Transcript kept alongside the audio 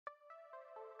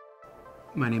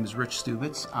My name is Rich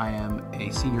Stubitz. I am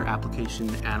a senior application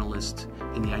analyst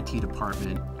in the IT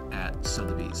department at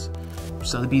Sotheby's.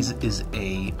 Sotheby's is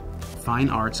a fine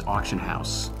arts auction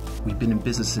house. We've been in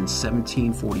business since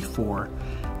 1744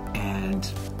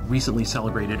 and recently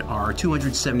celebrated our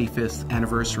 275th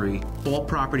anniversary. All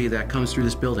property that comes through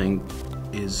this building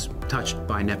is touched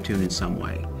by Neptune in some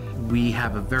way. We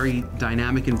have a very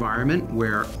dynamic environment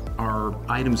where our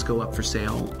items go up for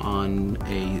sale on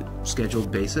a scheduled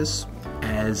basis.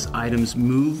 As items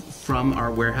move from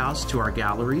our warehouse to our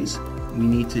galleries, we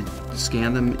need to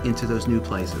scan them into those new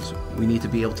places. We need to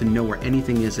be able to know where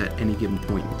anything is at any given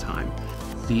point in time.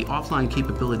 The offline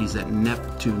capabilities that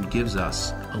Neptune gives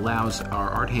us allows our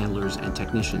art handlers and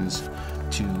technicians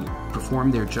to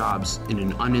perform their jobs in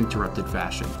an uninterrupted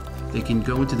fashion. They can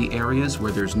go into the areas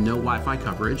where there's no Wi-Fi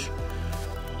coverage,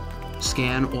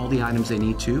 scan all the items they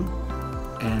need to,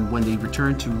 and when they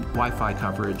return to Wi-Fi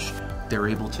coverage, they're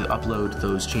able to upload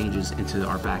those changes into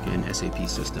our back-end SAP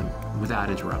system without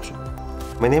interruption.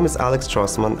 My name is Alex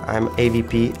Trossman. I'm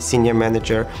AVP Senior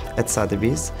Manager at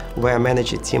Sotheby's, where I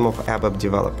manage a team of ABAP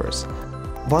developers.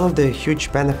 One of the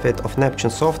huge benefits of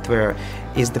Neptune Software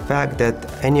is the fact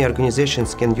that any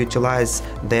organizations can utilize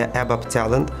their ABAP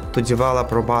talent to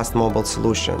develop robust mobile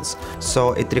solutions.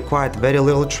 So it required very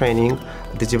little training.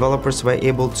 The developers were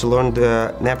able to learn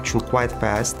the Neptune quite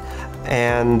fast,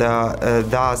 and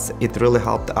thus it really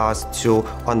helped us to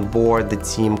onboard the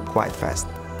team quite fast.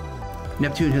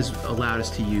 Neptune has allowed us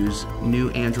to use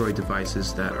new Android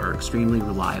devices that are extremely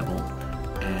reliable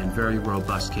and very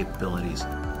robust capabilities.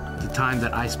 The time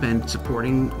that I spend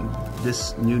supporting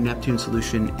this new Neptune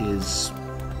solution is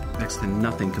next to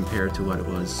nothing compared to what it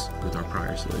was with our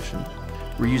prior solution.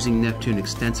 We're using Neptune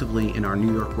extensively in our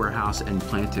New York warehouse and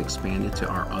plan to expand it to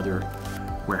our other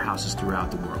warehouses throughout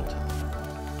the world.